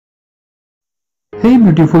Hey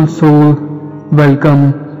beautiful soul,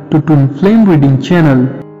 welcome to Twin Flame Reading channel.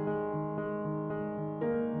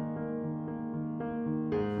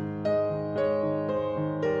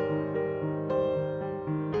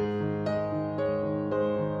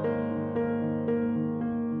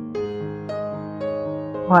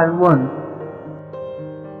 Pile 1.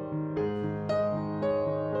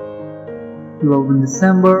 Love in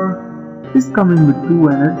December is coming with two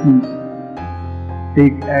energies.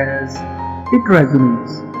 Take as it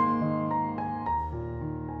resonates.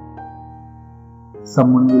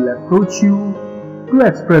 Someone will approach you to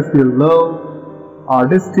express their love,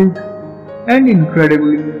 artistic and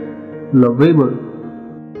incredibly lovable.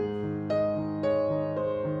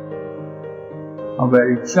 A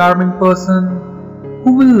very charming person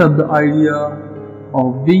who will love the idea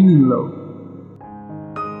of being in love.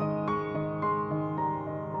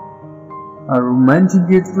 A romantic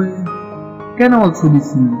gateway can also be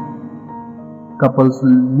seen. Couples will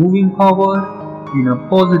be moving forward in a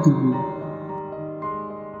positive way.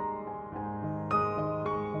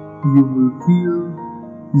 You will feel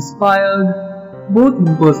inspired both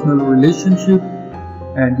in personal relationship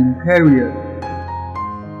and in career.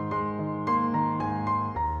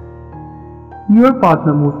 Your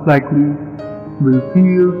partner most likely will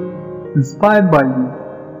feel inspired by you.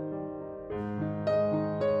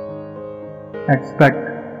 Expect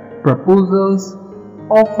proposals,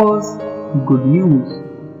 offers, good news.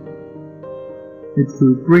 It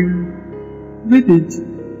will bring with it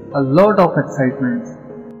a lot of excitement.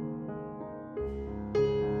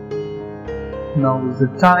 Now is the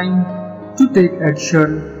time to take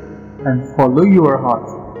action and follow your heart.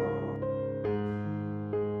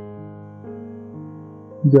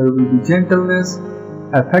 There will be gentleness,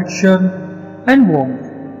 affection and warmth.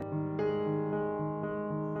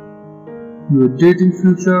 Your dating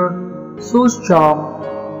future shows charm,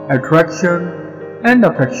 attraction and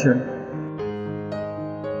affection.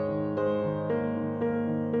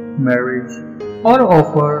 Marriage or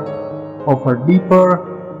offer of a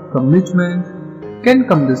deeper commitment can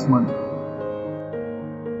come this month.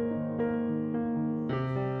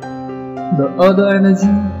 The other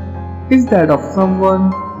energy is that of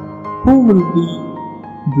someone who will be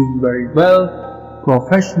doing very well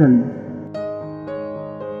professionally.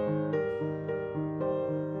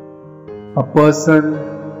 A person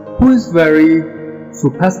who is very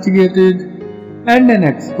sophisticated and an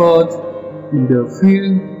expert in their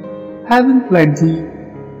field, having plenty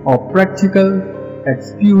of practical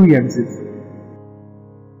experiences.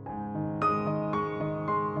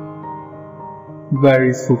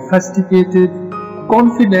 Very sophisticated,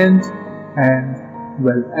 confident and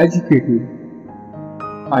well educated.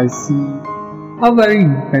 I see a very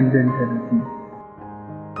independent energy.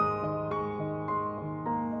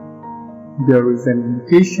 There is an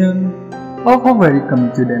indication of a very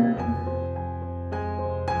committed energy.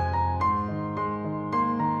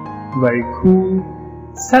 Very cool,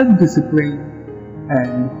 self-discipline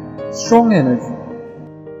and strong energy.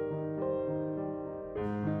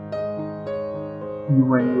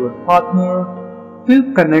 You and your partner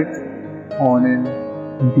will connect on an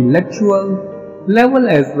intellectual level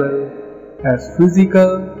as well as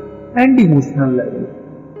physical and emotional level.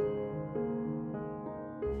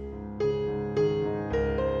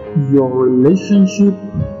 Your relationship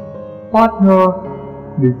partner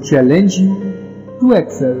will challenge you to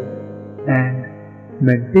excel and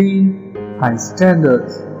maintain high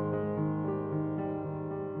standards.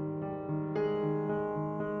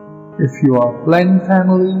 If you are planning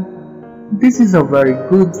family, this is a very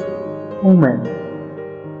good moment.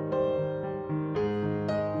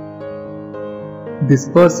 This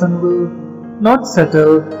person will not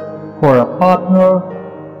settle for a partner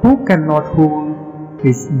who cannot hold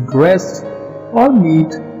his interest or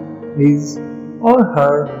meet his or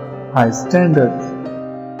her high standards.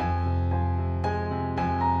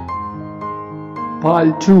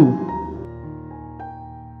 Pile 2.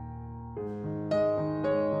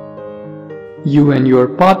 You and your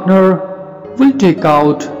partner will take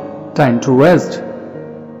out time to rest,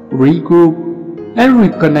 regroup and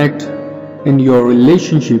reconnect in your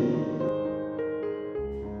relationship.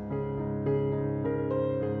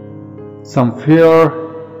 Some fear,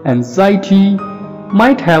 anxiety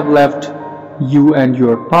might have left you and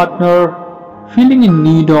your partner feeling in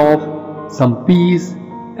need of some peace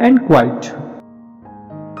and quiet.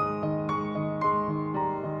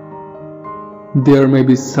 There may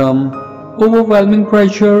be some overwhelming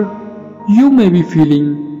pressure. You may be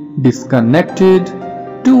feeling disconnected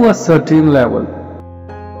to a certain level.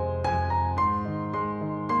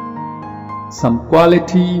 Some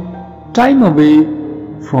quality time away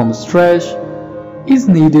from stress is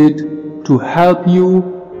needed to help you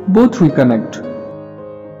both reconnect.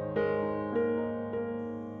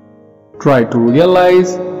 Try to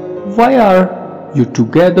realize why are you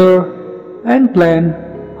together and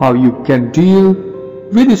plan how you can deal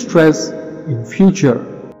with stress in future.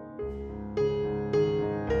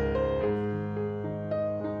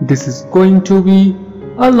 This is going to be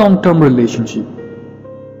a long-term relationship.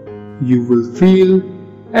 You will feel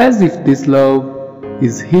as if this love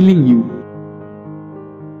is healing you.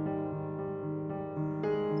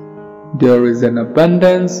 There is an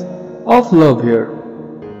abundance of love here,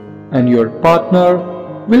 and your partner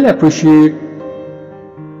will appreciate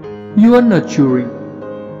your nurturing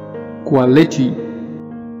quality.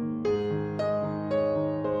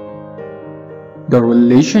 The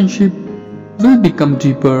relationship will become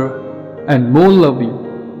deeper and more loving.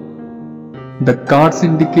 The cards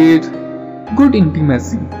indicate good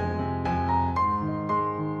intimacy.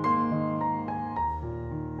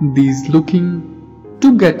 These looking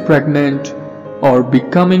to get pregnant or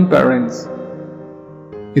becoming parents,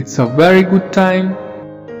 it's a very good time.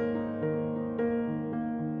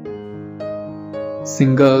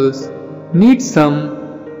 Singles need some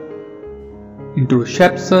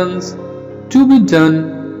introspections to be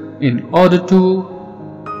done in order to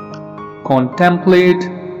contemplate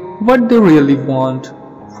what they really want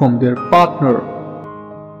from their partner.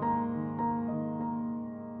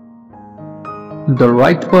 The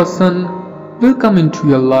right person will come into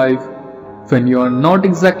your life when you are not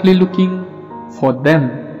exactly looking for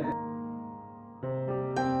them.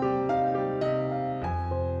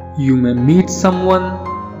 You may meet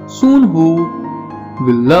someone soon who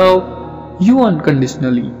will love you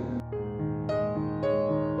unconditionally.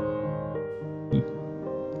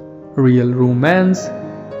 Real romance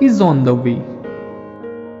is on the way.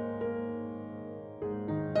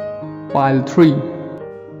 Pile 3.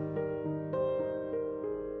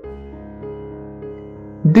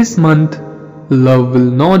 This month, love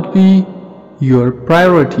will not be your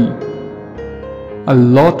priority. A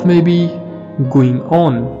lot may be going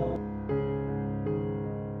on.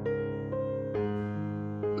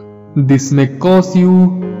 This may cause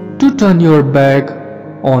you to turn your back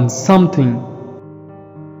on something.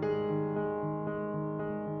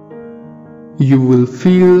 You will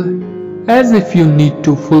feel as if you need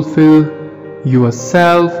to fulfill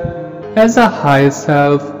yourself as a higher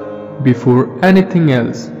self before anything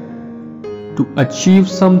else to achieve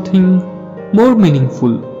something more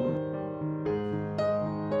meaningful.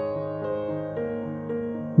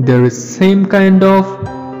 There is same kind of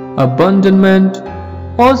abandonment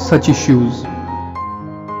or such issues.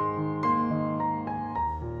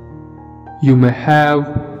 You may have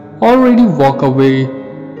already walked away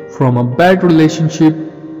from a bad relationship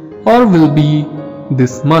or will be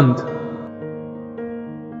this month.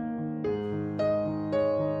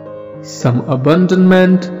 Some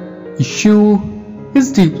abandonment issue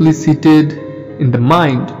is deeply seated in the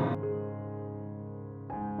mind.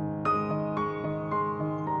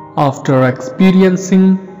 After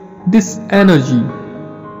experiencing this energy,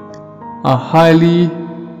 a highly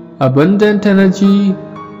abundant energy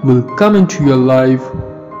will come into your life,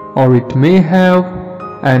 or it may have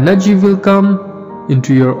energy will come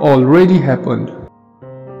into your already happened.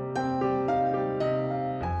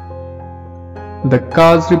 The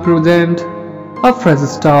cards represent a fresh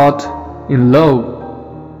start in love.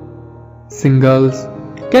 Singles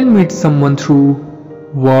can meet someone through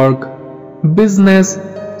work, business,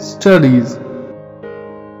 studies.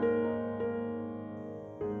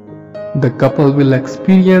 The couple will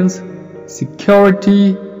experience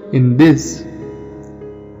security in this.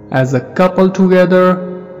 As a couple together,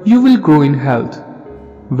 you will grow in health,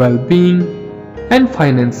 well-being, and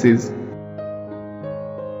finances.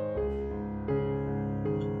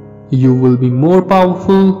 You will be more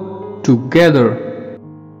powerful together.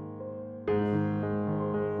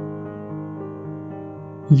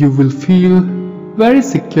 You will feel very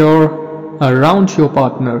secure around your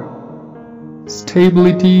partner.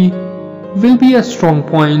 Stability will be a strong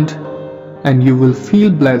point and you will feel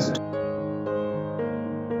blessed.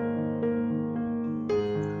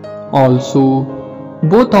 Also,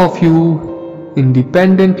 both of you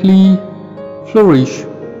independently flourish.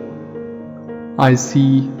 I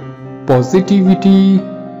see positivity,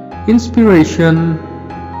 inspiration,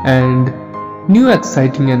 and new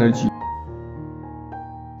exciting energy.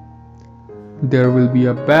 There will be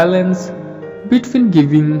a balance between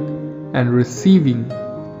giving and receiving.